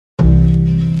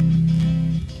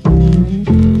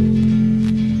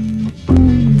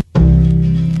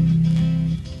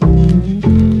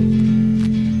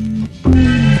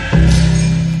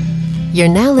You're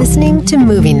now listening to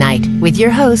Movie Night with your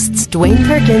hosts, Dwayne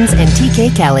Perkins and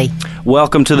TK Kelly.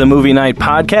 Welcome to the Movie Night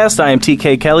Podcast. I am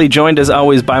TK Kelly, joined as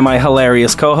always by my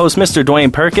hilarious co-host, Mr.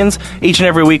 Dwayne Perkins. Each and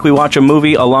every week we watch a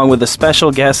movie along with a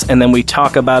special guest, and then we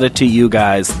talk about it to you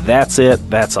guys. That's it.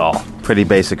 That's all. Pretty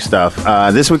basic stuff.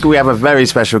 This week we have a very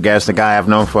special guest, a guy I've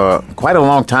known for quite a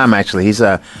long time, actually. He's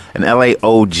an LA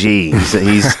OG. He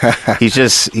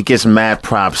gets mad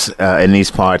props in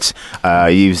these parts.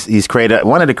 He's created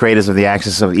one of the creators of the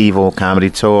Axis of Evil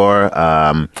comedy tour.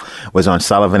 Was on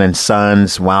Sullivan and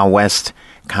Sons, Wild West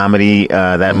comedy,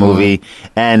 that movie,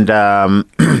 and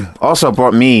also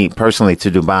brought me personally to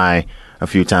Dubai a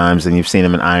few times. And you've seen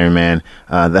him in Iron Man.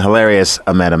 The hilarious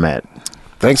Ahmed Ahmed.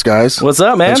 Thanks, guys. What's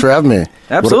up, man? Thanks for having me.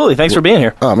 Absolutely. Thanks for being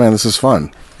here. Oh, man, this is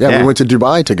fun. Yeah, we went to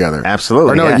Dubai together.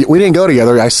 Absolutely. Or no, we didn't go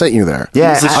together. I sent you there.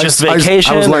 Yeah. Is this just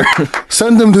vacation? I was like,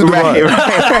 send him to Dubai.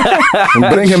 Right.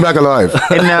 And bring him back alive.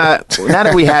 And now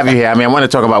that we have you here, I mean, I want to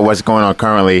talk about what's going on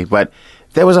currently, but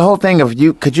there was a whole thing of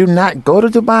could you not go to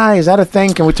Dubai? Is that a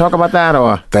thing? Can we talk about that?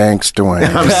 Or Thanks, Dwayne.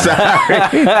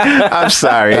 I'm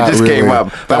sorry. It just came up.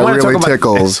 But That I want really to talk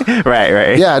tickles.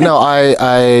 Right. Yeah, no,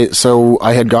 I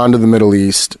had gone to the Middle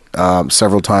East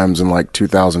several times in like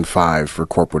 2005 for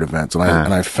corporate events, and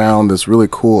I found this really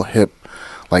cool, hip,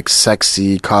 like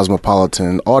sexy,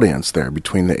 cosmopolitan audience there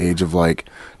between the age of like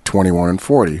 21 and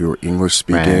 40 who are English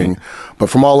speaking, but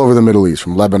from all over the Middle East,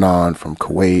 from Lebanon, from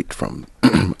Kuwait, from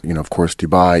of course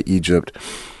Dubai, Egypt,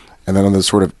 and then on this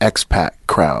sort of expat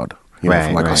crowd,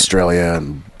 from like Australia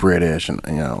and British and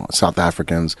South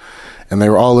Africans, and they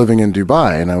were all living in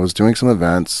Dubai. And I was doing some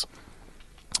events,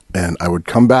 and I would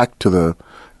come back to the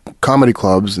comedy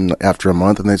clubs and after a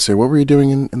month, and they'd say, "What were you doing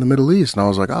in the Middle East?" And I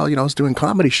was like, "Oh, I was doing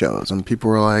comedy shows." And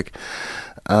people were like,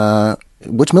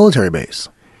 "Which military base?"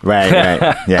 Right.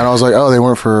 Yeah. And I was like, "Oh, they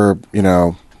weren't for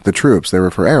the troops; they were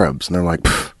for Arabs." And they're like,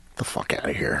 "The fuck out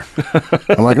of here!"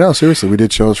 I'm like, "No, seriously, we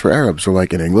did shows for Arabs." They're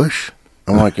like, "In English?"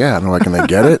 I'm like, "Yeah." And they're like, "Can they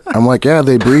get it?" I'm like, "Yeah,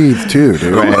 they breathe too,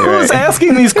 dude." Who's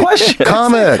asking these questions?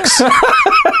 Comics.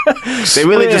 They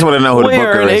really just want to know who the booker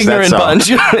We're an is. ignorant bunch.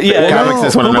 Comics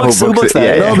just want to know who books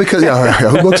that. it. No, because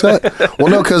who books that? Well,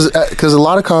 no, because a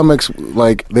lot of comics,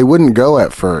 like, they wouldn't go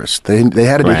at first. They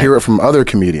had to hear it from other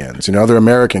comedians, other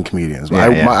American comedians.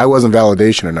 I wasn't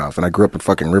validation enough, and I grew up in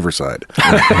fucking Riverside.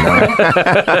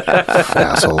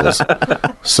 Assholes.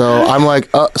 So I'm like,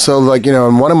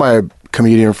 and one of my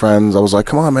comedian friends, I was like,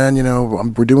 "Come on, man,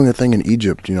 we're doing a thing in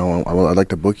Egypt. I'd like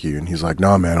to book you." And he's like,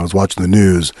 "No, man, I was watching the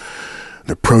news.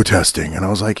 They're protesting." And I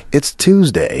was like, "It's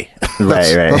Tuesday."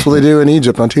 That's what they do in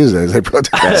Egypt on Tuesdays. They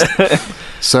protest.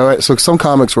 So some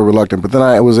comics were reluctant, but then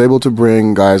I was able to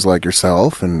bring guys like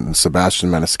yourself and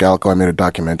Sebastian Maniscalco. I made a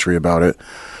documentary about it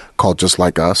called Just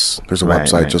Like Us. There's a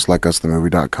website,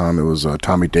 justlikeusthemovie.com. It was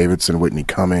Tommy Davidson, Whitney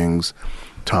Cummings,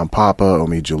 Tom Papa,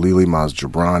 Omi Jalili, Maz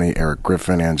Jobrani, Eric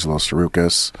Griffin, Angelo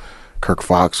Sarukis, Kirk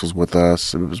Fox was with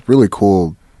us. It was a really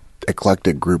cool,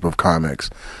 eclectic group of comics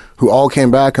who all came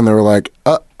back and they were like,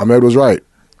 Ahmed was right.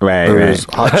 There's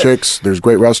hot chicks, there's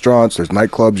great restaurants, there's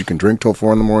nightclubs, you can drink till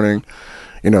 4 a.m.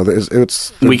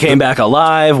 We came back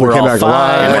alive. We're all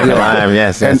fine.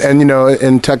 Yes.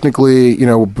 And technically,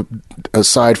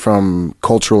 aside from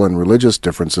cultural and religious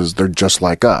differences, they're just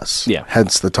like us. Yeah.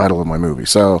 Hence the title of my movie.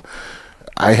 So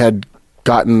I had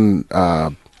gotten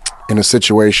in a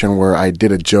situation where I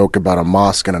did a joke about a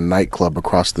mosque and a nightclub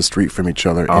across the street from each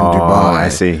other in Dubai. I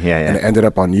see. Yeah. And it ended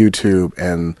up on YouTube,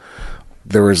 and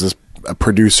there was this a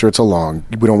producer. It's a long.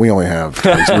 We only have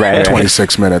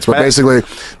 26 minutes, but basically,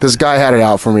 this guy had it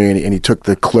out for me, and he took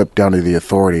the clip down to the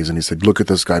authorities, and he said, "Look at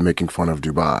this guy making fun of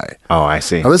Dubai." Oh, I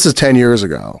see. Now this is 10 years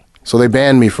ago, so they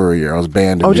banned me for a year. I was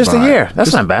banned in Dubai. Just a year.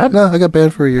 That's not bad. No, I got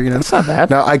banned for a year. That's not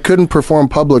bad. Now I couldn't perform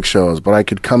public shows, but I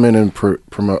could come in and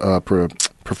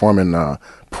perform in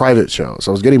private shows.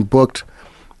 I was getting booked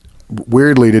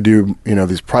weirdly to do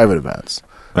these private events.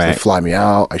 So they fly me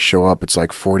out. I show up. It's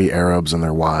like 40 Arabs and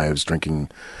their wives drinking,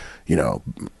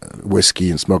 whiskey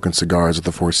and smoking cigars at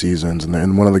the Four Seasons.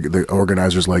 And one of the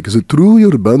organizers like, "Is it true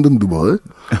you're abandoned Dubai?"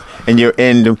 And you're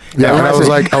in. Yeah, and I was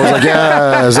like,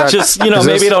 "Yeah." Is that, just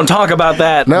maybe don't talk about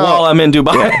that while I'm in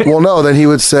Dubai. Yeah. Well, no. Then he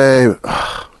would say,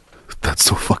 "That's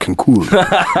so fucking cool."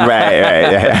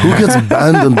 Right. Who gets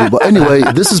banned in Dubai? Anyway,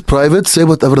 this is private. Say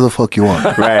whatever the fuck you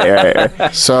want.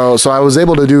 Right. So I was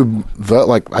able to do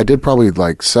I did probably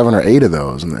like 7 or 8 of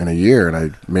those in a year, and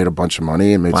I made a bunch of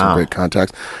money and made some great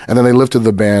contacts. And then they lifted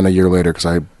the ban a year later because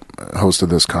I hosted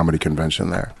this comedy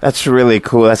convention there. That's really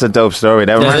cool. That's a dope story.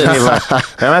 That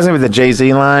reminds me of the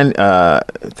Jay-Z line. I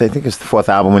think it's the 4th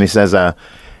album when he says, "They're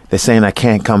saying I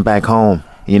can't come back home."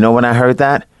 You know when I heard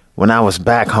that? when I was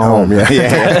back home. Right.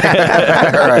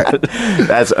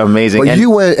 That's amazing. But you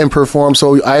went and performed.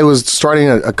 So I was starting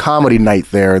a comedy night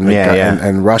there, and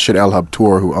and Rashid El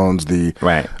Habtour, who owns the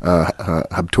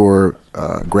Habtour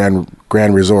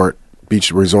Grand Resort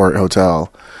Beach Resort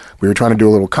Hotel. We were trying to do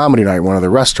a little comedy night at one of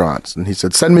the restaurants, and he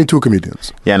said, "Send me 2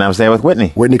 comedians." Yeah, and I was there with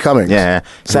Whitney. Whitney Cummings. Yeah,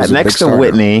 sat next to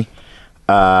Whitney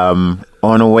on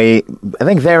the way. I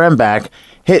think there and back.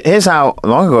 Here's how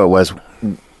long ago it was.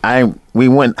 We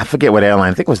went. I forget what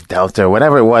airline. I think it was Delta or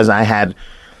whatever it was. I had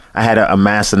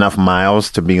amassed enough miles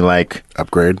to be like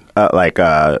upgrade,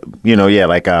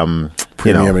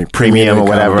 premium or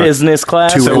whatever, business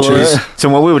class. 2 inches. So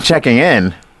when we were checking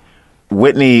in,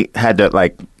 Whitney had to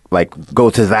like go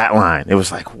to that line. It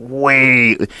was like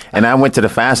way, and I went to the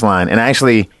fast line, and I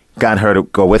actually got her to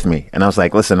go with me. And I was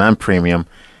like, "Listen, I'm premium.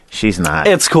 She's not.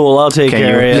 It's cool. I'll take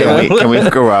care of it. Can we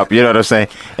screw up? You know what I'm saying?"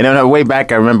 And on her way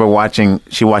back, I remember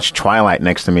she watched Twilight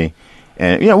next to me.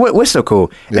 And, we're so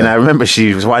cool. Yeah. And I remember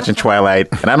she was watching Twilight,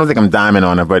 and I don't think I'm diming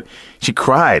on her, but she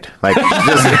cried. Like, which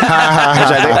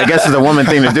I guess is a woman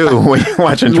thing to do when you're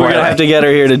watching Twilight. We're going to have to get her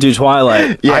here to do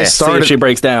Twilight. Yeah, see if she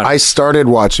breaks down. I started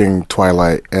watching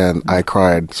Twilight, and I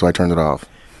cried, so I turned it off.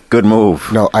 Good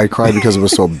move. No, I cried because it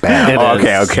was so bad.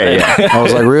 Okay. Yeah. I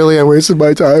was like, really? I wasted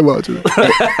my time watching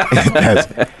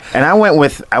it. And I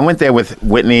went there with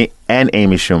Whitney and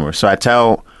Amy Schumer. So I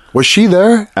tell... Was she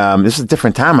there? This is a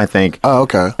different time, I think. Oh,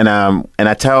 okay. And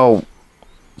I tell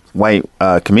white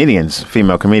comedians,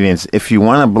 female comedians, if you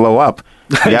want to blow up,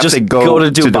 you have just to go to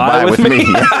Dubai with me.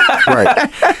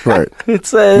 Right.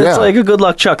 It's like a good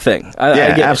luck Chuck thing. I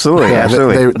get absolutely. it.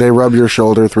 Absolutely. They rub your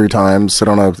shoulder 3 times, sit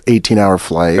on a 18-hour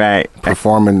flight, right?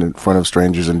 Perform in front of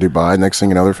strangers in Dubai. Next thing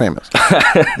you know, they're famous.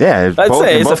 Yeah, I'd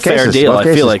say it's a fair deal. I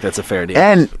feel like that's a fair deal.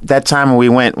 And that time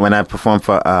when I performed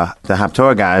for the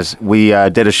Habtour guys, we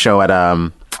did a show at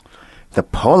the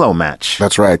polo match.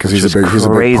 That's right, because he's a big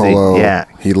polo. Yeah,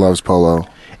 he loves polo.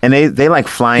 And they like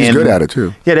fly in. He's good at it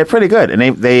too. Yeah, they're pretty good. And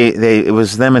they it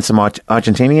was them and some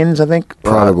Argentinians, I think.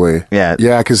 Probably. Yeah.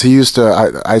 Because he used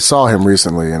to. I saw him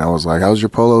recently, and I was like, "How's your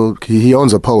polo?" He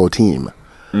owns a polo team,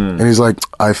 and he's like,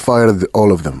 "I fired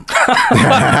all of them."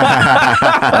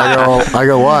 I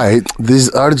go, why? These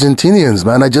Argentinians,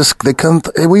 man. They can't.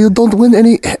 We don't win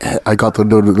any. I got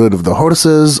rid of the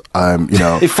horses.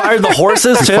 He fired the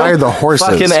horses too. He fired the horses.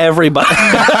 Fucking everybody.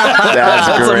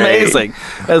 That's amazing.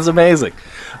 That's amazing.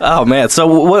 Oh man! So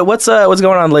what's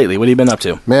going on lately? What have you been up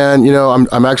to? Man,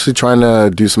 I'm actually trying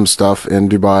to do some stuff in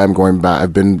Dubai. I'm going back.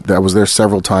 I was there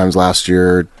several times last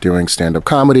year doing stand-up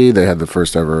comedy. They had the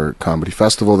first ever comedy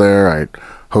festival there. I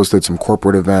hosted some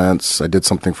corporate events. I did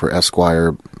something for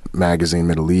Esquire magazine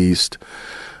Middle East.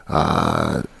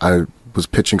 I was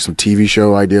pitching some TV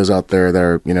show ideas out there that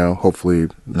are, hopefully,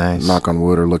 nice. Knock on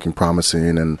wood, are looking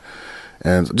promising, and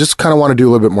just kind of want to do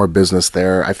a little bit more business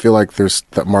there. I feel like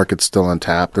that market's still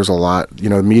untapped. There's a lot,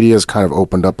 the media's kind of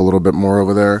opened up a little bit more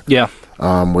over there. Yeah.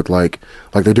 With like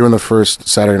they're doing the first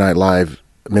Saturday Night Live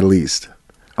Middle East.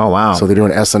 Oh wow! So they're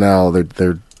doing SNL.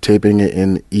 They're taping it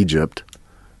in Egypt,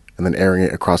 and then airing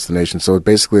it across the nation. So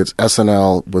basically, it's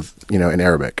SNL with in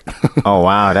Arabic. Oh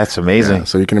wow, that's amazing. Yeah,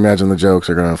 so you can imagine the jokes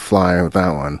are going to fly with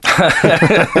that one.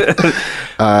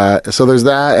 So there's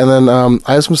that, and then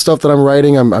I have some stuff that I'm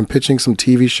writing. I'm pitching some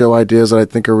TV show ideas that I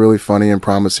think are really funny and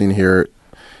promising here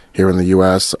in the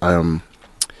U.S. I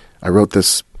wrote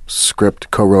this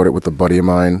script, co-wrote it with a buddy of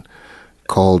mine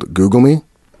called Google Me,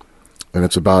 and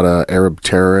it's about an Arab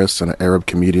terrorist and an Arab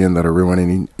comedian that are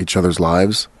ruining each other's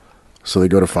lives. So they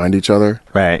go to find each other,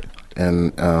 right?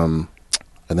 And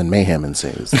then mayhem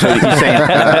ensues. So you're saying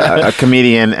a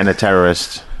comedian and a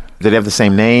terrorist? Do they have the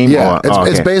same name? Yeah,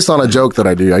 it's based on a joke that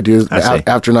I do.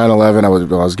 After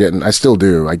 9/11. I still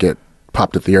do. I get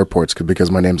popped at the airports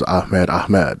because my name's Ahmed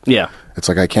Ahmed. Yeah. It's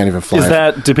like I can't even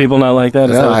fly. Do people not like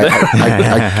that?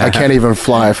 I can't even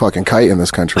fly a fucking kite in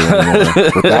this country anymore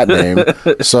with that name.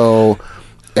 So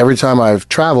every time I've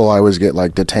traveled, I always get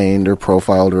like detained or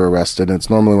profiled or arrested. And it's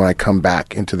normally when I come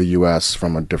back into the U.S.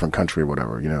 from a different country or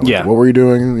whatever. What were you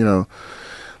doing?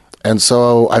 And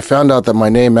so I found out that my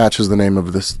name matches the name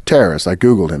of this terrorist. I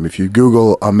Googled him. If you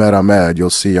Google Ahmed Ahmed,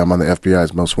 you'll see I'm on the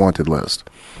FBI's most wanted list.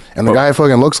 And the guy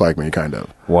fucking looks like me, kind of.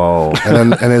 Whoa.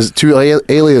 And his 2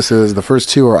 aliases, the first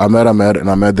 2 are Ahmed Ahmed and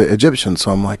Ahmed the Egyptian. So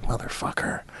I'm like,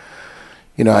 motherfucker.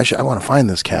 I want to find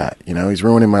this cat. He's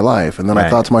ruining my life. And then I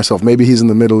thought to myself, maybe he's in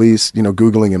the Middle East,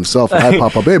 Googling himself. And I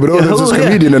pop up, hey, but there's this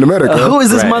comedian in America. Who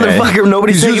is this motherfucker?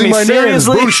 Nobody's He's taking using me my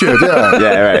seriously. name. Bullshit,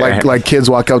 yeah. Like kids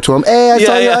walk up to him, hey, I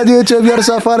saw you on YouTube. You got to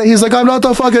stop funny. He's like, I'm not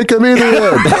the fucking comedian.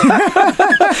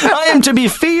 I am to be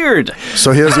feared.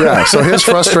 So his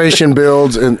frustration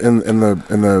builds in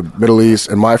the Middle East,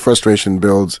 and my frustration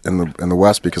builds in the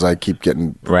West because I keep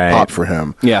getting popped for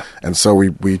him. Yeah, and so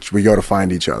we go to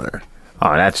find each other.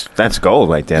 Oh, that's gold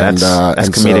right there. That's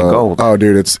comedic gold. Oh,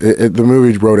 dude, the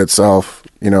movie wrote itself.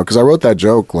 Because I wrote that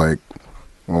joke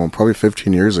probably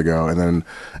 15 years ago, and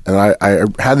I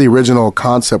had the original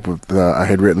concept I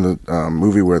had written the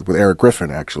movie with Eric Griffin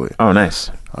actually. Oh,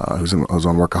 nice. Who's on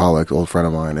Workaholics, old friend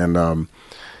of mine, and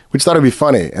we just thought it'd be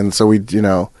funny, and so we did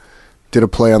a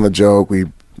play on the joke. We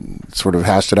sort of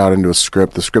hashed it out into a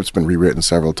script. The script's been rewritten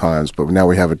several times, but now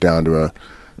we have it down to a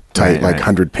tight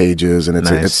 100 pages, and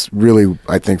it's really,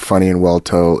 I think, funny and well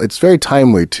told. It's very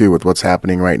timely too with what's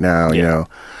happening right now, in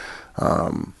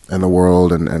the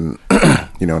world and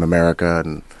in America,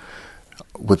 and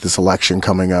with this election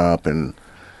coming up, and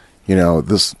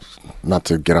this, not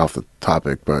to get off the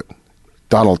topic, but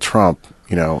Donald Trump,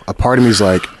 a part of me is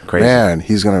like, crazy. Man,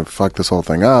 he's gonna fuck this whole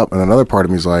thing up, and another part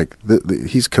of me is like,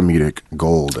 he's comedic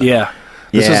gold. Yeah.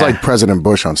 This is like President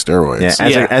Bush on steroids.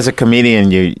 Yeah, as a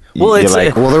comedian, you're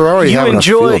like, they're already having a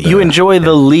field day. You enjoy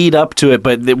the lead up to it,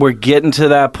 but we're getting to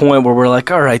that point where we're like,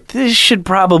 all right, this should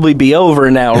probably be over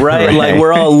now, right? Like,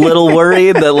 we're all a little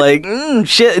worried that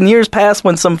shit. In years past,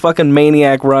 when some fucking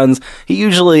maniac runs,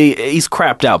 he's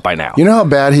crapped out by now. You know how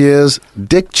bad he is?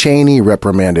 Dick Cheney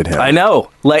reprimanded him. I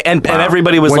know, and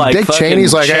everybody was when Dick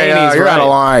Cheney's like, hey, you're out of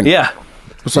line. Yeah.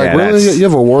 It's like, really? You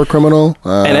have a war criminal?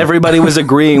 And everybody was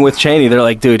agreeing with Cheney. They're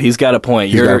like, dude, he's got a point.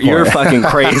 You're fucking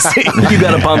crazy. You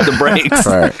got to pump the brakes.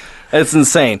 Right. It's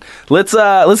insane. Let's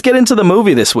get into the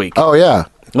movie this week. Oh, yeah.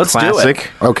 Let's do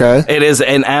it. Okay. It is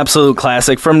an absolute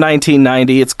classic from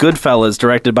 1990. It's Goodfellas,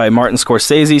 directed by Martin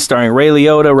Scorsese, starring Ray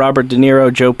Liotta, Robert De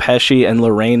Niro, Joe Pesci, and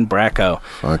Lorraine Bracco.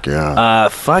 Fuck yeah.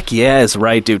 Fuck yeah is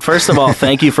right, dude. First of all,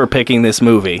 thank you for picking this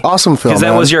movie. Awesome film, because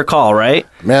that was your call, right?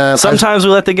 Man. Sometimes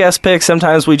we let the guests pick.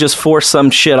 Sometimes we just force some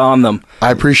shit on them.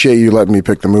 I appreciate you letting me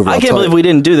pick the movie. I can't believe we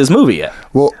didn't do this movie yet.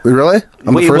 Well, really?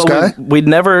 I'm the first guy? We'd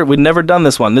never done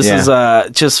this one. This is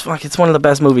just fuck. It's one of the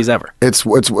best movies ever. It's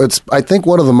I think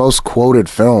one of the most quoted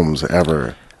films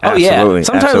ever. Oh, yeah.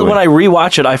 Sometimes when I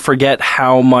rewatch it, I forget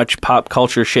how much pop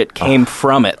culture shit came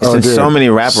from it. There's so many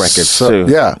rap records, too.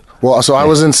 Yeah. Well, so I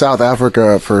was in South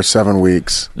Africa for 7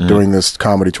 weeks doing this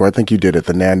comedy tour. I think you did it,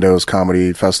 the Nando's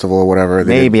Comedy Festival or whatever.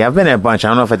 Maybe. I've been there a bunch. I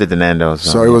don't know if I did the Nando's.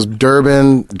 So it was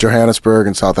Durban, Johannesburg,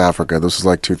 and South Africa. This was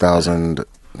like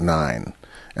 2009.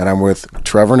 And I'm with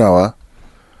Trevor Noah,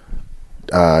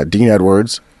 Dean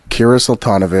Edwards, Kira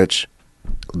Sultanovich,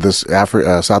 this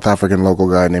South African local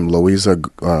guy named Loizo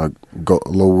Oh, Gola,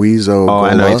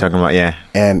 I know what you're talking about, yeah.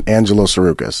 and Angelo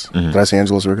Sarukas. Did I say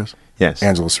Angelo Sarukas? Yes.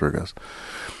 Angelo Sarukas.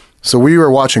 So we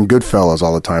were watching Goodfellas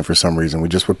all the time for some reason. We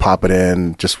just would pop it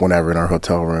in just whenever in our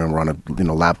hotel room or on a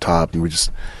laptop,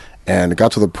 and it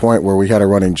got to the point where we had a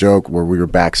running joke where we were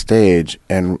backstage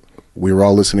and we were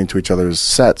all listening to each other's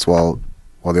sets while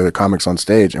the other comics on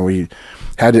stage, and we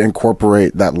had to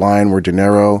incorporate that line where De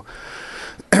Niro.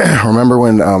 Remember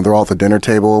when they're all at the dinner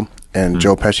table and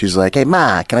Joe Pesci's like, "Hey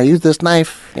Ma, can I use this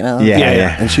knife?"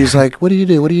 Yeah. And she's like, "What do you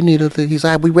do? What do you need?" He's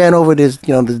like, "We ran over this,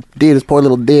 this poor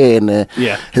little deer, and I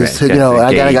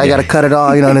gotta cut it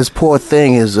off, and his poor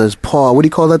thing is his paw. What do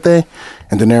you call that thing?"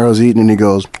 And De Niro's eating, and he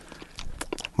goes,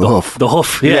 "The hoof." The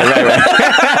hoof. Yeah, right.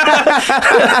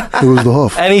 It was the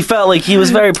hoof. And he felt like he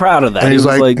was very proud of that. And he's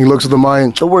like, he looks at the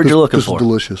mind. The word you're looking for. This is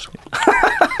delicious.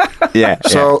 Yeah.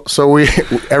 So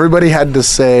everybody had to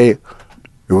say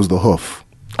it was the hoof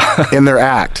in their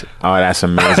act. Oh, that's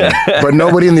amazing. But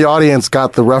nobody in the audience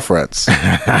got the reference.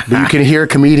 But you can hear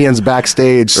comedians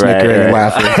backstage snickering and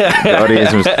laughing. The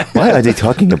audience was, why are they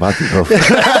talking about the hoof?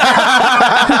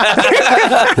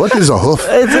 What is a hoof?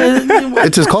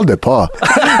 It is called a paw.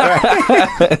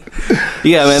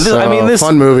 Yeah, man. This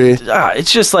fun movie.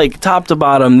 It's just like top to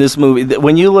bottom. This movie.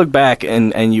 When you look back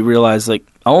and you realize like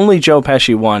only Joe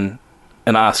Pesci won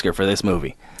an Oscar for this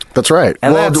movie. That's right.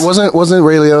 And wasn't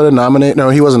Ray Liotta nominated? No,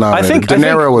 he wasn't nominated. I think De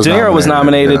Niro was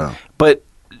nominated, but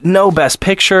no Best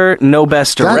Picture, no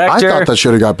Best Director. I thought that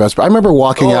should have got Best. I remember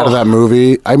walking out of that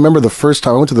movie. I remember the first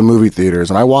time I went to the movie theaters,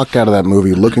 and I walked out of that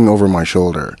movie looking over my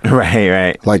shoulder.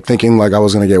 Right. Like thinking like I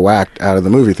was going to get whacked out of the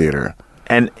movie theater.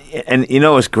 And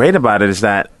what's great about it is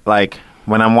that like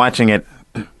when I'm watching it,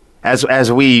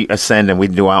 as we ascend and we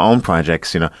do our own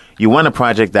projects, you want a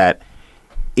project that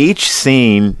each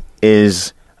scene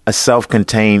is a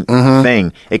self-contained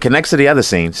thing. It connects to the other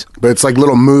scenes. But it's like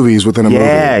little movies within a movie.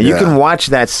 Yeah, you can watch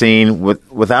that scene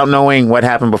without knowing what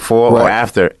happened before or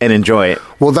after and enjoy it.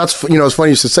 Well, that's, it's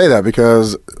funny you should say that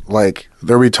because, like,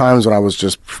 there'll be times when I was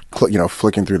just,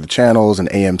 flicking through the channels and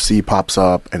AMC pops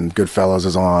up and Goodfellas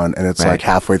is on and it's like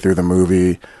halfway through the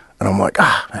movie and I'm like,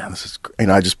 man, this is,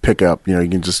 I just pick up, you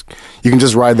can just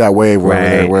ride that wave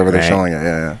wherever they're showing it.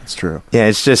 Yeah, it's true. Yeah,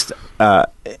 it's just,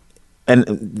 and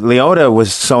Liotta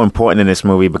was so important in this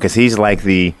movie because he's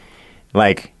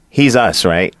he's us,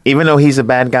 right? Even though he's a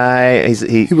bad guy,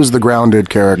 he was the grounded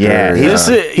character. Yeah,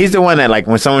 he's the one that, like,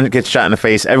 when someone gets shot in the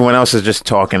face, everyone else is just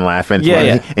talking, laughing.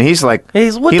 Yeah. And he's like,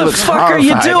 what the fuck are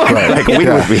you doing? Like we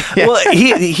would be. Yeah. Well,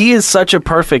 he is such a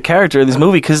perfect character in this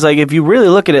movie because, like, if you really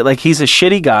look at it, like, he's a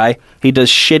shitty guy. He does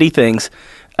shitty things.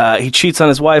 He cheats on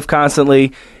his wife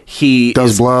constantly. He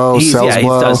sells blow.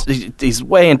 He's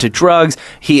way into drugs.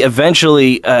 He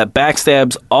eventually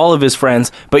backstabs all of his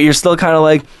friends, but you're still kind of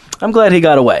like, I'm glad he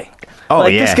got away. Oh,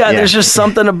 like, this guy, there's just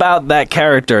something about that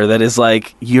character that is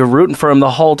like, you're rooting for him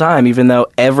the whole time, even though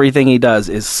everything he does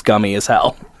is scummy as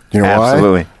hell. You know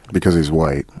Absolutely. why? Because he's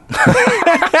white.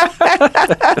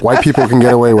 White people can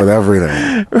get away with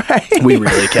everything. Right. We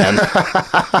really can.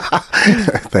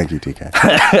 Thank you,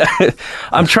 TK.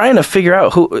 I'm trying to figure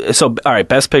out who. So, all right,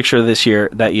 best picture that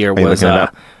year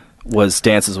was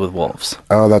Dances with Wolves.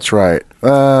 Oh, that's right.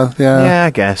 Yeah,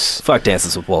 I guess. Fuck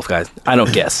Dances with Wolves, guys. I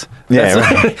don't guess.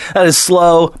 Right. That is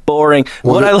slow, boring.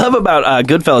 What I love about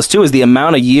Goodfellas, too, is the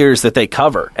amount of years that they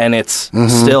cover, and it's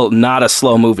still not a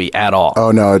slow movie at all. Oh,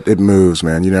 no, it moves,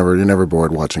 man. You're never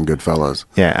bored watching Goodfellas.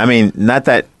 Yeah, I mean, not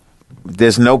that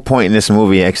there's no point in this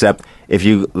movie except if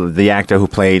the actor who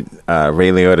played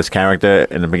Ray Liotta's character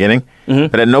in the beginning,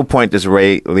 but at no point does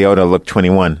Ray Liotta look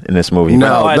 21 in this movie.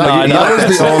 No, that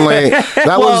was the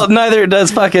only. Neither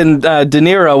does fucking De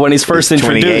Niro when he's first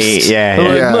introduced.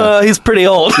 Yeah. He's pretty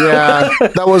old. Yeah,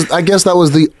 I guess that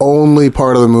was the only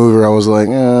part of the movie where I was like,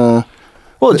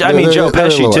 Well, I mean, Joe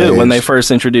Pesci, too. When they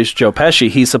first introduced Joe Pesci,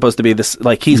 he's supposed to be this,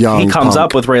 like, he comes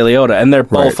up with Ray Liotta, and they're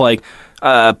both like,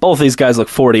 both these guys look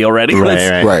 40 already.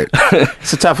 Right.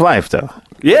 It's a tough life, though.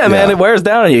 Yeah, man, it wears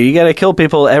down on you. You got to kill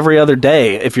people every other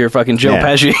day if you're fucking Joe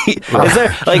Pesci. Is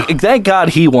there, like, thank God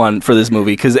he won for this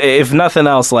movie, because if nothing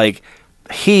else, like,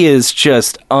 he is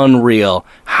just unreal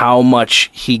how much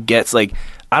he gets, like,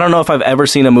 I don't know if I've ever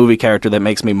seen a movie character that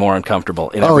makes me more uncomfortable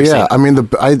in every scene. I mean,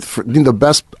 for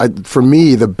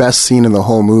me, the best scene in the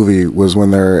whole movie was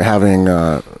when they're having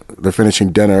they're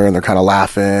finishing dinner and they're kind of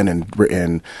laughing and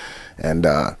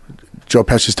Joe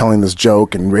Pesci's telling this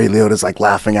joke and Ray Liotta's like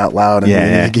laughing out loud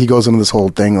and he goes into this whole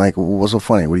thing like, what's so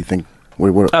funny? What do you think?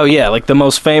 What, oh yeah, like the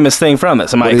most famous thing from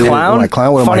this. Am I a clown? Am I a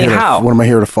clown? Funny how? What am I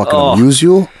here to fucking amuse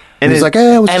you? And he's like,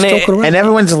 hey, I was just joking around. And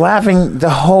everyone's laughing the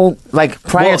whole, like,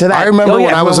 prior to that. I remember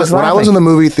when I was in the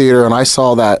movie theater and I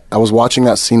saw that, I was watching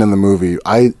that scene in the movie,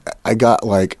 I got,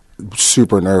 like,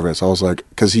 super nervous. I was like,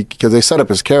 because they set up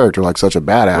his character like such a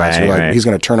badass. You're like, he's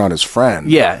going to turn on his friend.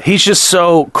 Yeah, he's just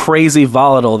so crazy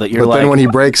volatile that you're like... But then when he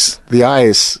breaks the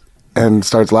ice and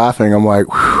starts laughing, I'm like,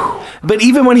 whew. But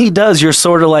even when he does, you're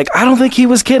sort of like, I don't think he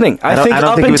was kidding. I think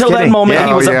up until that moment,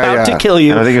 he was about to kill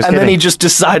you, and then he just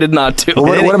decided not to.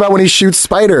 Well, what about when he shoots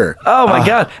Spider? Oh, my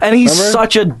God. And he's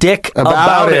such a dick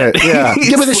about it. Yeah.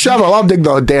 Give me the shovel. I'll dig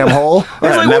the damn hole. He's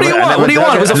like, what do you want? What do you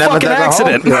want? It was a fucking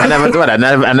accident. I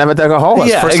never dug a hole.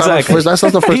 Yeah, exactly. That's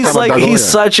not the first time I've dug a hole. He's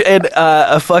such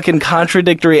a fucking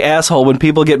contradictory asshole when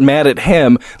people get mad at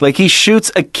him. Like, he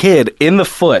shoots a kid in the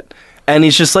foot. And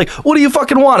he's just like, what do you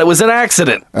fucking want? It was an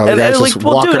accident. Oh, the guy's just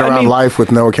walking around life with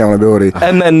no accountability.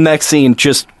 And then next scene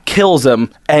just kills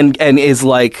him and is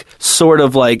like, sort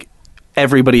of like,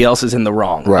 everybody else is in the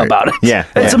wrong about it. Yeah.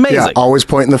 It's amazing. Yeah, always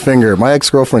pointing the finger. My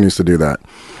ex-girlfriend used to do that.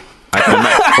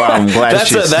 I'm glad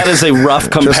that is a rough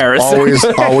comparison. Just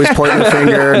always pointing the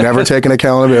finger, never taking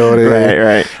accountability.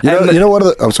 Right. You know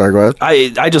what? I'm sorry. Go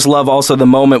ahead. I just love also the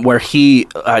moment where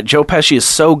Joe Pesci is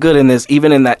so good in this,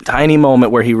 even in that tiny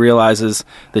moment where he realizes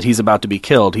that he's about to be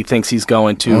killed. He thinks he's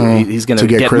going to he's going to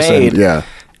get christened, made. Yeah.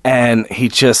 And he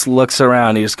just looks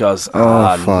around. He just goes,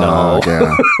 "Oh fuck, no!"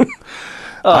 Yeah.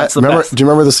 It's the best. Do you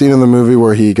remember the scene in the movie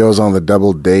where he goes on the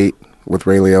double date with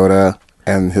Ray Liotta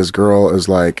and his girl is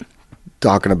like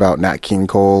talking about Nat King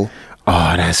Cole?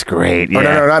 Oh, that's great. Yeah.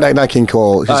 Oh, no, not King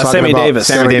Cole. He's talking Sammy about Davis.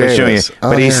 Sammy Davis Jr.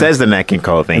 But he says the Nat King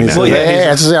Cole thing. He's like, hey,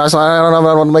 I don't know.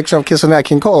 I want to make sure I'm kissing Nat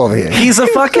King Cole over here. He's a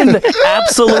fucking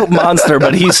absolute monster,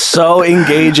 but he's so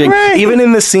engaging. Right. Even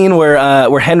in the scene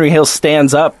where Henry Hill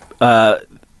stands up,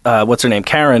 what's her name,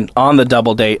 Karen, on the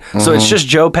double date. So it's just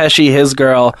Joe Pesci, his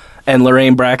girl, and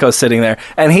Lorraine Bracco's sitting there,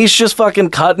 and he's just fucking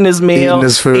cutting his meal, Eating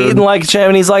his food. eating like a champ,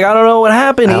 and he's like, I don't know what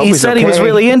happened. He said he was okay.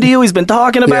 really into you. He's been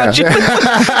talking about you.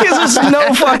 There's just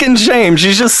no fucking shame.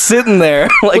 She's just sitting there,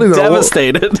 like, What are you doing?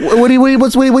 devastated. What are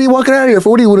you walking out of here for?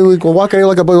 What are you walking out of here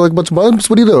like a bunch of bums?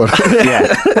 What are you doing?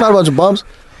 Yeah. We're not a bunch of bums.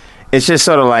 It's just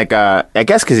sort of like, I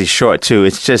guess because he's short too.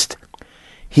 It's just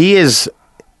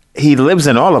he lives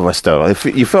in all of us, though. If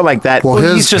you feel like that, Well,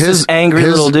 He's just this angry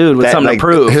little dude with that, something like, to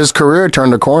prove. His career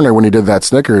turned a corner when he did that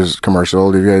Snickers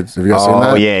commercial. Have you guys seen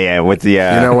that? oh yeah, with the You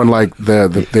know, when like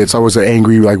the it's always an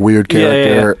angry, like weird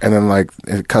character, yeah. and then like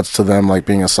it cuts to them like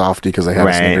being a softie because they had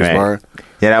a Snickers bar.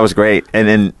 Yeah, that was great. And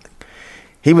then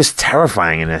he was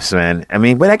terrifying in this, man. I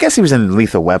mean, but I guess he was in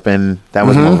Lethal Weapon. That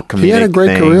was more of a comedic He had a great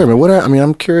thing. career. I mean,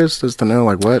 I'm curious as to know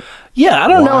like what. Yeah, I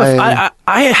don't know if Why?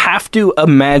 I have to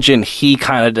imagine he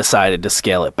kind of decided to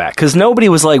scale it back because nobody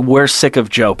was like, we're sick of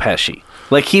Joe Pesci.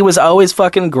 Like, he was always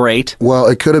fucking great. Well,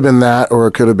 it could have been that, or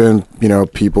it could have been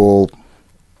people.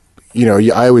 You know,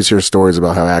 I always hear stories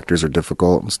about how actors are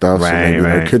difficult and stuff. So Right, maybe,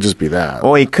 right. it could just be that.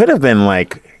 Or he could have been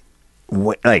like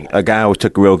a guy who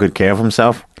took real good care of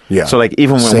himself. Yeah. So like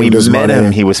even when Saved we his met money.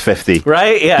 him, he was 50.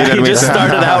 Right? Yeah, You know what I he mean? just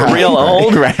started out real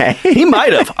old. Right. He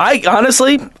might have. I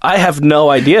honestly, I have no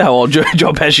idea how old Joe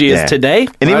Pesci is Yeah. today.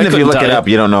 And I even if you couldn't look tell it up,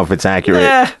 you don't know if it's accurate.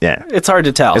 Yeah, it's hard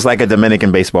to tell. It's like a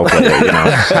Dominican baseball player, you know.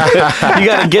 You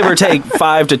got to give or take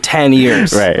 5 to 10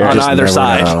 years Right, right. on Just either Never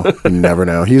side. know. You never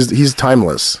know. He's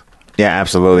timeless. Yeah,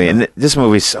 absolutely. And this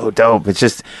movie's so dope. It's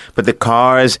just, but the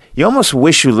cars, you almost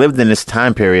wish you lived in this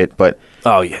time period, but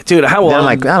Oh yeah, dude. How then long?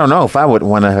 like, I don't know if I would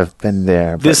want to have been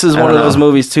there. But This is I one of don't those know.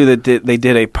 movies too that they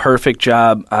did a perfect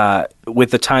job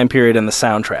with the time period and the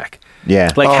soundtrack.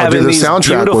 Yeah. Like Oh, having dude, the these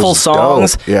soundtrack beautiful was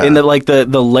songs dope. Yeah. in the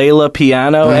Layla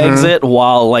piano exit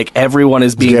while like everyone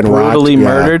is being getting rocked, brutally yeah.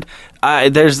 murdered.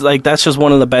 There's like that's just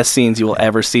one of the best scenes you will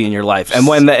ever see in your life.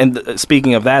 And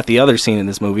speaking of that, the other scene in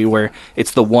this movie where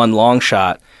it's the one long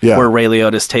shot Yeah. where Ray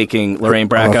Liotta's taking Lorraine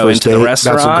Bracco first into the date.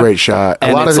 restaurant. That's a great shot.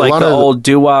 And it's like the old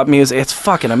doo-wop music. It's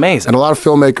fucking amazing. And a lot of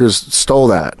filmmakers stole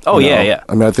that. Oh, you yeah, know? yeah.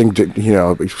 I mean, I think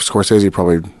Scorsese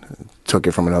probably took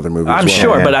it from another movie. I'm as well.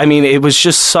 sure, Yeah. but I mean, it was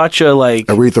just such a like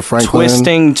Aretha Franklin.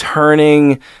 twisting,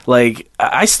 turning. Like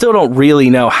I still don't really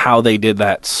know how they did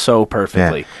that so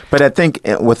perfectly. Yeah. But I think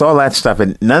with all that stuff,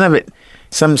 and none of it,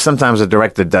 sometimes a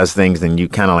director does things and you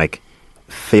kind of like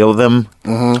feel them.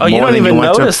 Oh, you don't even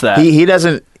notice that. He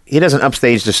doesn't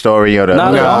upstage the story or the.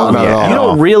 Not at all. not at all. You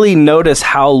don't really notice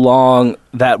how long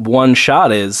that one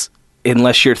shot is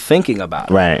unless you're thinking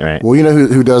about it. Right. Well, you know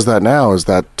who does that now is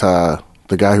that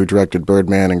the guy who directed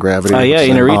Birdman and Gravity. Oh yeah, What's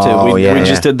his name? Inarritu. Oh, we yeah,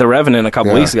 just did The Revenant a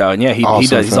couple Yeah. weeks ago, and yeah, he Awesome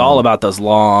does. He's film. all about those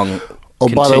long, Oh,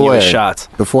 by the continuous way, shots.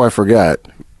 before I forget,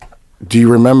 do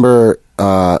you remember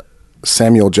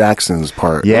Samuel Jackson's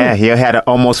part? Yeah, he had an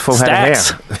almost full head of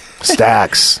Stacks. hair.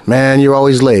 Stacks. Man, you're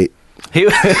always late. He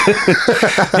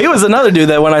was another dude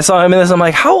that when I saw him in this, I'm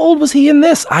like, how old was he in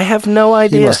this? I have no He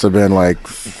idea. must have been like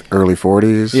early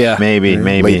 40s. Yeah. Maybe.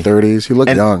 Late 30s. He looked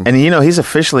And, young. and he's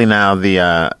officially now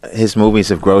his movies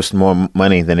have grossed more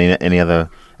money than any other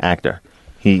actor.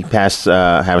 He passed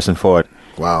Harrison Ford.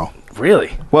 Wow.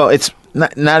 Really? Well, it's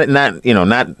not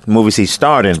movies he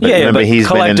starred in, but Yeah, remember but he's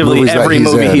been in collectively movies that every he's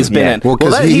movie in. he's been Yeah. in. Well,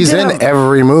 because that- he he's did in have-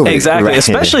 every movie. Exactly, Right.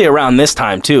 especially around this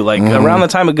time too. Like around the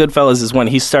time of Goodfellas is when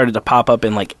he started to pop up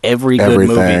in like every good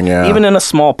Everything, movie, yeah. even in a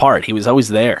small part. He was always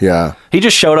there. Yeah. he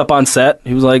just showed up on set.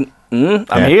 He was like, I'm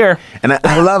Yeah. here." And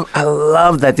I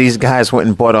love that these guys went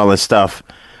and bought all this stuff.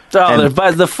 Oh, And-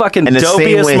 the fucking And the same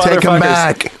dopiest way, Take him motherfuckers.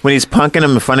 back. when he's punking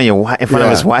him in front of in front of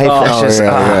his wife, Oh, that's just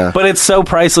yeah. But it's so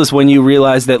priceless when you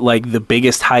realize that like the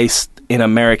biggest heist in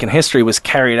American history was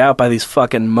carried out by these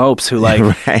fucking mopes who like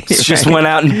just went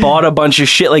out and bought a bunch of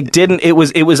shit. Like it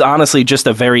was honestly just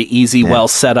a very easy, well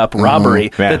set up robbery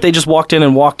Yeah. that they just walked in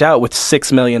and walked out with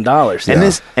 $6 million.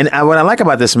 And what I like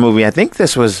about this movie, I think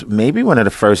this was maybe one of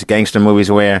the first gangster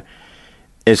movies where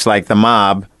it's like the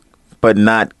mob, but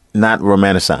not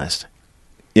romanticized.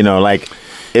 You know, like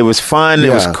it was fun, it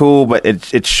was Yeah. cool, but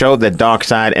it showed the dark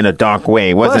side in a dark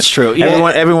way. It wasn't, that's true,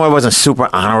 yeah. Everyone wasn't super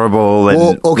honorable. And,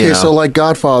 Well, okay, you know. so like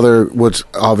Godfather, which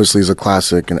obviously is a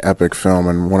classic and epic film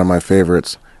and one of my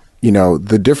favorites, you know,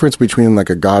 the difference between like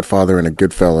a Godfather and a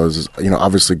Goodfellas is, you know,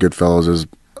 obviously Goodfellas is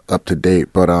up to date,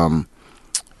 but and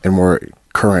more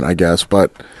current, I guess,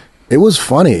 but it was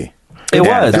funny. It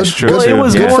was. That's true. Well,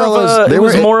 it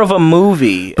was more of a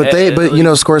movie. But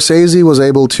Scorsese was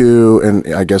able to,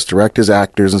 and I guess direct his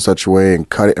actors in such a way and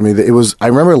cut it. I mean, it was. I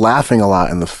remember laughing a lot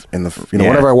in the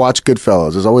whenever I watch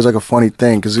Goodfellas, there's always like a funny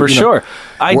thing because sure,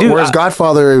 I do. Whereas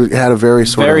Godfather had a very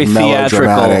sort of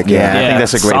melodramatic, I think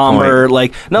that's a great somber, point.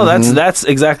 Like that's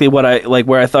exactly what I like.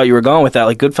 Where I thought you were going with that.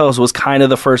 Like Goodfellas was kind of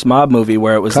the first mob movie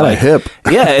where it was kind of like hip.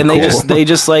 Yeah, and they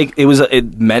just like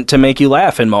it meant to make you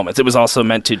laugh in moments. It was also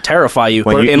meant to terrify you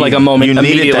in like a moment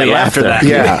immediately after that.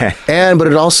 Yeah, but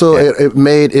it also it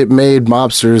made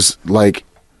mobsters like.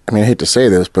 I mean, I hate to say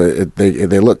this, but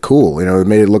they look cool. You know, it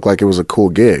made it look like it was a cool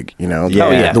gig. You know,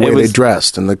 the way they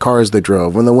dressed and the cars they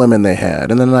drove and the women they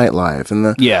had and the nightlife and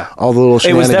all the little shenanigans.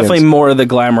 It was definitely more of the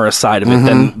glamorous side of it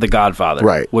than The Godfather,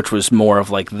 right? Which was more of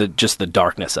like the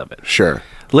darkness of it. Sure.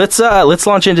 Let's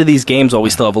launch into these games while we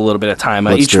still have a little bit of time.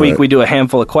 Each week we do a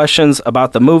handful of questions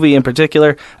about the movie in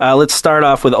particular. Let's start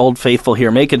off with Old Faithful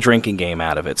here. Make a drinking game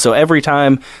out of it. So every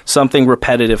time something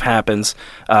repetitive happens,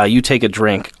 you take a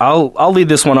drink. I'll lead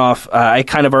this one off. I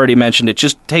kind of already mentioned it.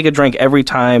 Just take a drink every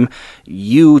time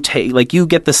you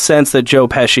get the sense that Joe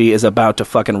Pesci is about to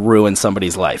fucking ruin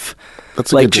somebody's life.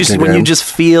 That's like just when you just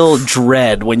feel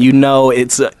dread, when you know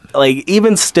it's like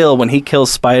even still when he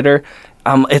kills Spider.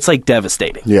 It's like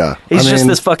devastating. Yeah. He's just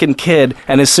this fucking kid,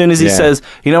 and as soon as he says,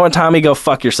 you know what, Tommy, go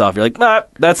fuck yourself, you're like, nah,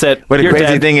 that's it. But You're the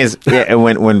crazy dead. thing is,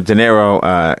 when De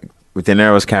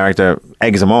Niro's character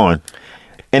eggs him on,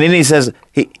 and then he says,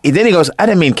 then he goes, I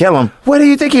didn't mean kill him. What do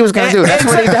you think he was going to do? That's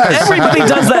what he does. Everybody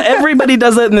does that. Everybody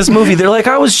does that in this movie. They're like,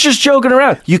 I was just joking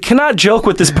around. You cannot joke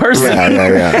with this person.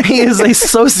 Yeah. He is a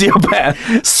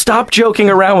sociopath. Stop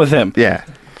joking around with him. Yeah.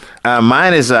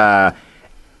 Mine is...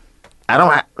 I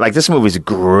don't like this movie's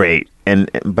great,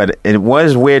 but it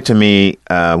was weird to me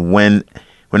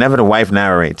whenever the wife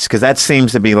narrates, because that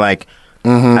seems to be like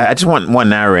I just want one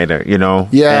narrator, you know.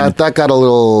 Yeah, that got a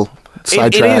little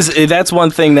sidetracked. It is. That's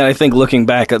one thing that I think looking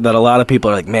back that a lot of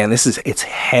people are like, man, it's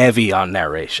heavy on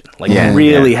narration, like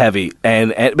really heavy,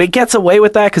 and it gets away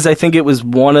with that because I think it was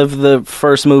one of the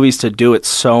first movies to do it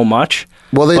so much.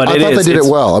 Well, I thought they did it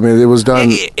well. I mean, it was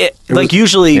done.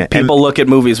 Usually people look at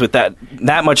movies with that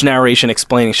much narration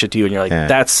explaining shit to you, and you're like,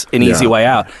 that's an easy way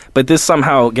out. But this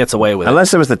somehow gets away with it.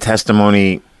 Unless it was the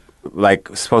testimony,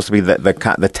 like supposed to be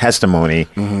the testimony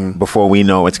before we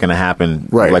know what's going to happen,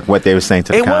 right? Like what they were saying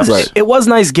to the cops. It was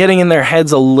nice getting in their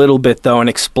heads a little bit though, and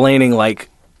explaining like.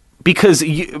 Because,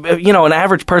 you know, an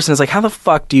average person is like, how the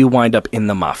fuck do you wind up in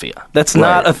the mafia? That's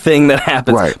not a thing that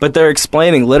happens. Right. But they're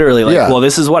explaining literally, like, well,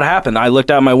 this is what happened. I looked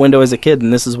out my window as a kid,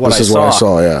 and this is what I saw. This is what I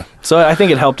saw, yeah. So I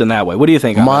think it helped in that way. What do you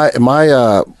think?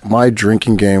 My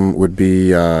drinking game would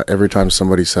be every time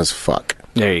somebody says fuck.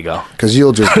 There you go. Because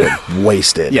you'll just get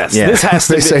wasted. Yes, this has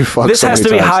to. Say fuck this so has many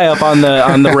to be times. high up on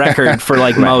the record for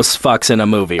like most fucks in a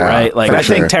movie, right? Like I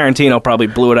think Tarantino probably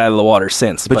blew it out of the water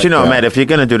since. But you know, Matt, if you're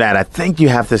gonna do that, I think you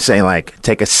have to say like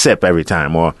take a sip every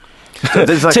time, or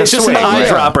there's like just an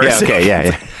eyedropper. Yeah, okay,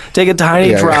 yeah. Take a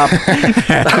tiny drop.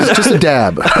 Just a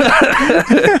dab.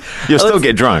 You'll still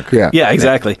get drunk. Yeah,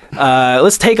 exactly.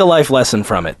 Let's take a life lesson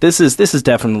from it. This is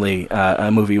definitely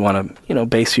a movie you want to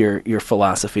base your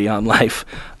philosophy on life.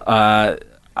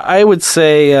 I would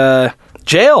say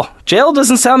jail. Jail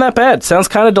doesn't sound that bad. Sounds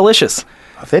kind of delicious.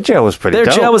 Their jail was pretty dope.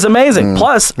 Their jail was amazing.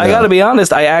 Plus, I got to be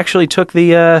honest, I actually took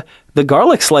the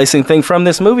garlic slicing thing from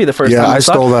this movie the first time I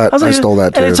saw it. stole that. I stole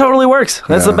that too. And it totally works.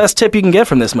 That's the best tip you can get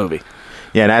from this movie.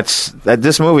 Yeah,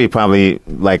 this movie probably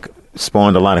like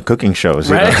spawned a lot of cooking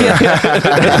shows. Right?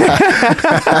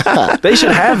 They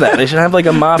should have that. They should have like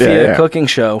a mafia cooking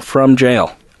show from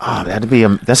jail. Oh, that's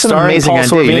an Starring amazing Paul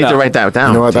idea. Sorvino. You need to write that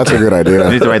down. You know what? That's a good idea.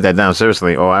 You need to write that down.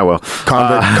 Seriously. Oh, I will.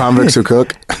 Convicts who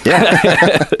cook.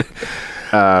 Yeah.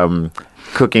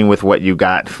 Cooking with what you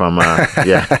got from,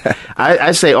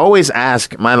 I say always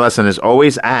ask, my lesson is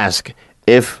always ask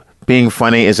if being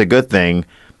funny is a good thing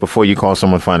before you call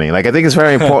someone funny. Like, I think it's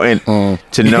very important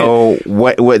to know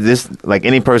what this, like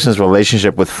any person's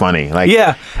relationship with funny. Like,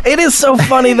 yeah, it is so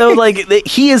funny though. Like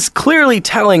he is clearly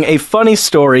telling a funny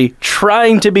story,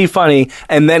 trying to be funny,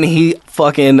 and then he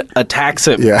fucking attacks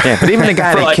him. Yeah. But even the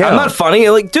guy that killed. I'm not funny.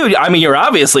 Like, dude, I mean, you're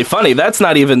obviously funny. That's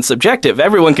not even subjective.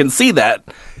 Everyone can see that.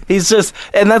 He's just,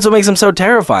 and that's what makes him so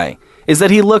terrifying, is that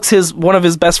he looks one of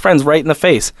his best friends right in the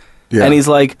face, and he's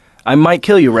like, I might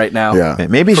kill you right now. Yeah.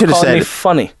 Maybe he should have said me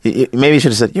funny. Maybe he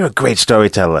should have said, "You're a great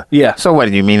storyteller." Yeah. So what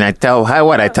do you mean? I tell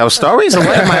stories? Or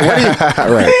what am I? What do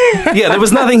you? Right. Yeah, there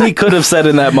was nothing he could have said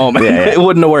in that moment. Yeah. It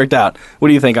wouldn't have worked out. What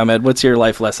do you think, Ahmed? What's your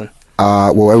life lesson?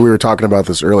 Well, we were talking about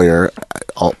this earlier.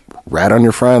 Rat on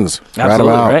your friends. Absolutely, rat them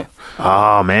out. right?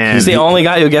 Oh man, He's the only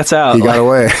guy who gets out. He got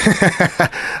away.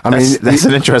 that's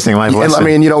an interesting life lesson. I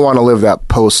mean, you don't want to live that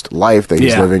post life that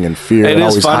he's living in fear It and is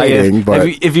always funny. hiding. But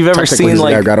if you've ever technically seen he's the guy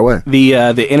like who got away.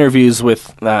 the interviews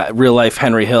with real life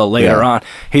Henry Hill later on,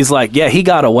 he's like, yeah, he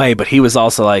got away, but he was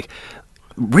also like,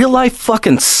 real life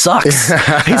fucking sucks.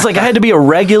 He's like, I had to be a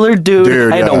regular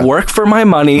dude. I had to work for my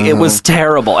money. It was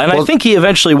terrible. And I think he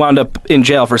eventually wound up in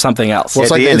jail for something else. Well,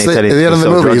 it's like at at the end of the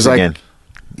movie, he's like, again.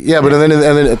 yeah, but then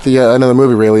at the end of the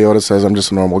movie, Ray Liotta says, "I'm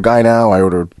just a normal guy now. I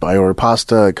order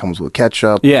pasta. It comes with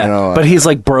ketchup." Yeah, you know, but he's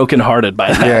like brokenhearted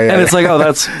by that. Yeah. And it's like, oh,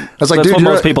 that's like, dude, what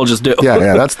most people just do.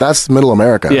 yeah, that's middle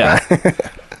America. Yeah.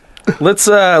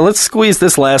 Let's squeeze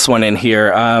this last one in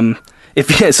here. If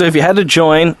you had to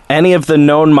join any of the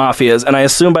known mafias, and I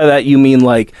assume by that you mean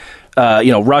like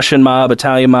Russian mob,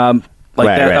 Italian mob, like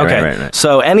Right, that. right, Okay. right.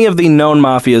 So any of the known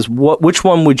mafias, which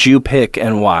one would you pick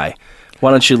and why? Why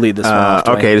don't you lead this one off,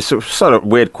 Dwayne? Okay, it's a sort of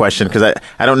weird question because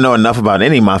I don't know enough about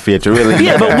any mafia to really.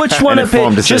 Yeah, but which one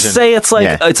just say it's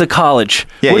like it's a college.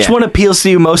 Which one appeals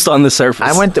to you most on the surface?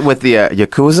 I went with the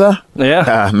Yakuza.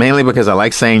 Yeah. Mainly because I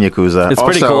like saying Yakuza. It's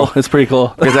pretty cool. It's pretty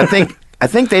cool. Because I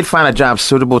think they'd find a job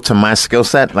suitable to my skill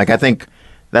set. Like I think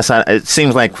that's how it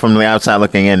seems like from the outside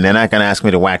looking in. They're not going to ask me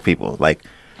to whack people. Like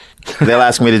they'll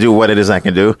ask me to do what it is I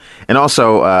can do. And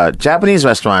also Japanese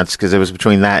restaurants, because it was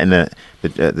between that and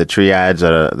the triads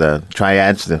or the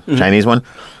triads, the Chinese one.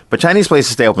 But Chinese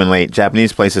places stay open late.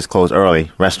 Japanese places close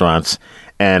early. Restaurants.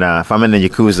 And if I'm in the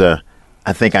Yakuza,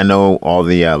 I think I know all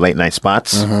the late night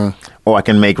spots, or I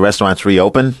can make restaurants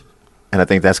reopen. And I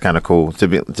think that's kind of cool to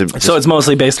be. So it's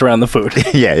mostly based around the food.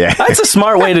 Yeah. That's a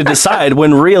smart way to decide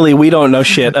when really we don't know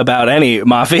shit about any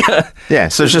mafia. Yeah,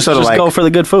 so it's just sort of Just like go for the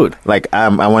good food. Like I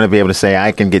want to be able to say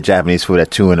I can get Japanese food at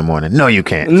 2 a.m. No, you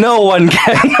can't. No one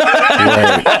can.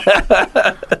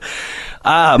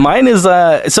 Mine is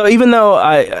so even though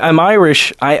I'm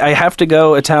Irish, I have to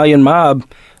go Italian mob.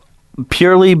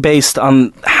 Purely based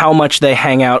on how much they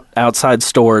hang out outside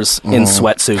stores in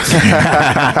sweatsuits.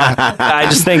 I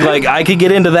just think, like, I could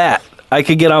get into that. I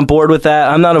could get on board with that.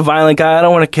 I'm not a violent guy. I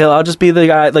don't want to kill. I'll just be the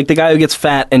guy who gets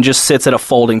fat and just sits at a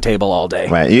folding table all day.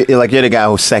 Right. You're the guy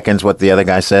who seconds what the other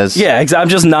guy says. Yeah, I'm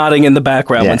just nodding in the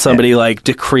background when somebody, like,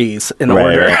 decrees an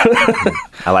order. Right.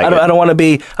 I like it. I don't want to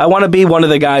be... I want to be one of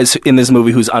the guys in this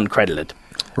movie who's uncredited.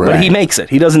 Right. But he makes it.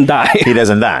 He doesn't die. He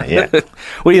doesn't die, yeah.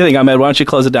 What do you think, Ahmed? Why don't you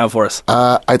close it down for us?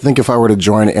 I think if I were to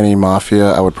join any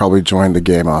mafia, I would probably join the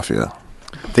gay mafia.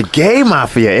 The gay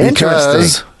mafia, interesting.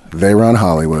 Because they run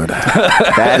Hollywood.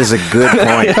 That is a good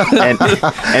point.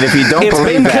 And if you don't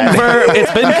believe that...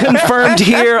 It's been confirmed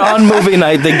here on Movie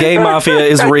Night. The gay mafia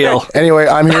is real. Anyway,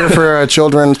 I'm here for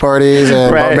children's parties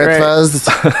and bar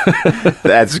mitzvahs.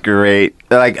 That's great.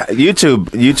 Like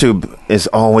YouTube is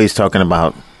always talking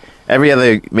about... Every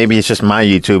other, maybe it's just my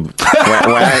YouTube.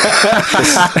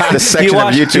 The section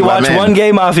of YouTube you watch one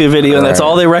gay mafia video, and that's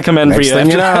all they recommend for you. Thing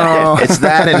you know. It's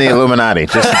that and the Illuminati.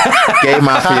 Just gay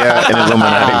mafia and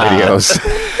Illuminati videos.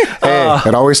 Hey,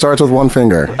 it always starts with one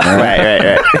finger.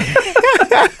 Right.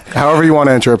 However you want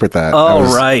to interpret that. All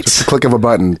right. Just a click of a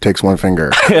button takes one finger.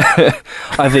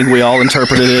 I think we all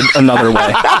interpreted it another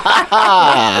way.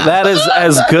 That is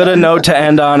as good a note to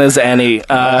end on as any.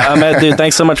 Ahmed, dude,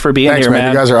 thanks so much for being here,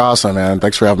 man. You guys are awesome, man.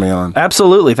 Thanks for having me on.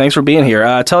 Absolutely. Thanks for being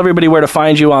here. Tell everybody where to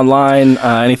find you online,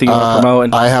 anything you want to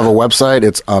promote. I have a website.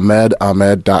 It's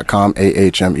ahmed.com,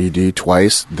 AHMED,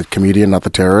 twice. The comedian, not the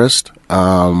terrorist.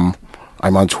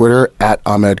 I'm on Twitter at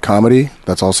Ahmed Comedy.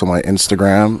 That's also my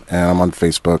Instagram, and I'm on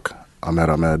Facebook, Ahmed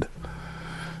Ahmed.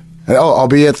 And I'll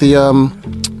be at the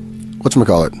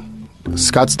whatchamacallit?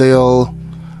 Scottsdale,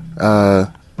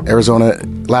 Arizona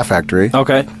Laugh Factory.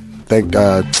 Okay.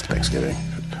 Thanksgiving,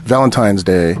 Valentine's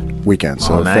Day weekend.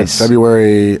 So nice.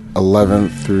 February 11th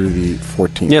through the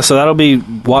 14th. Yeah, so that'll be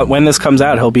when this comes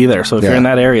out. He'll be there. So if you're in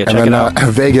that area, check it out.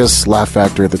 Vegas Laugh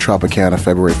Factory at the Tropicana,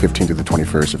 February 15th to the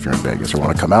 21st. If you're in Vegas or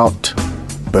want to come out,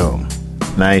 boom.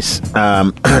 Nice.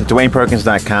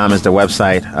 DwaynePerkins.com is the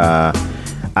website.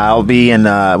 I'll be in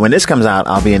when this comes out.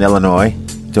 I'll be in Illinois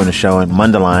doing a show in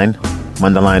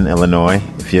Mundelein, Illinois.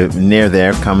 If you're near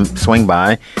there, come swing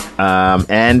by.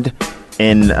 And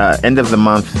in end of the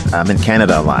month, I'm in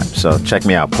Canada a lot, so check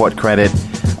me out. Port Credit,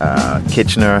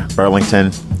 Kitchener,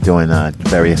 Burlington, doing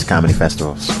various comedy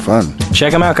festivals. Fun.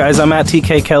 Check them out, guys. I'm at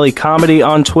TK Kelly Comedy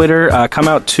on Twitter. Come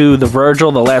out to the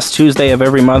Virgil the last Tuesday of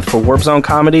every month for Warp Zone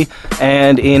Comedy.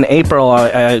 And in April,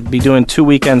 I'll be doing 2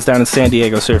 weekends down in San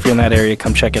Diego, so if you're in that area,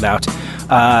 come check it out.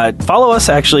 Follow us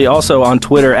actually also on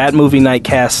Twitter at Movie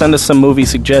Nightcast. Send us some movie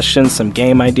suggestions, some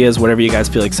game ideas, whatever you guys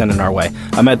feel like sending our way.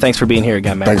 Ahmed, thanks for being here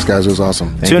again, man. Thanks, guys. It was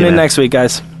awesome. Tune in next week,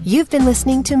 guys. You've been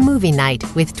listening to Movie Night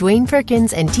with Dwayne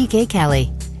Perkins and TK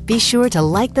Kelly. Be sure to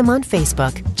like them on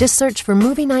Facebook. Just search for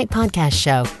Movie Night Podcast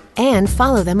Show. And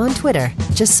follow them on Twitter.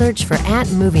 Just search for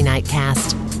 @Movie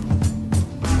Nightcast.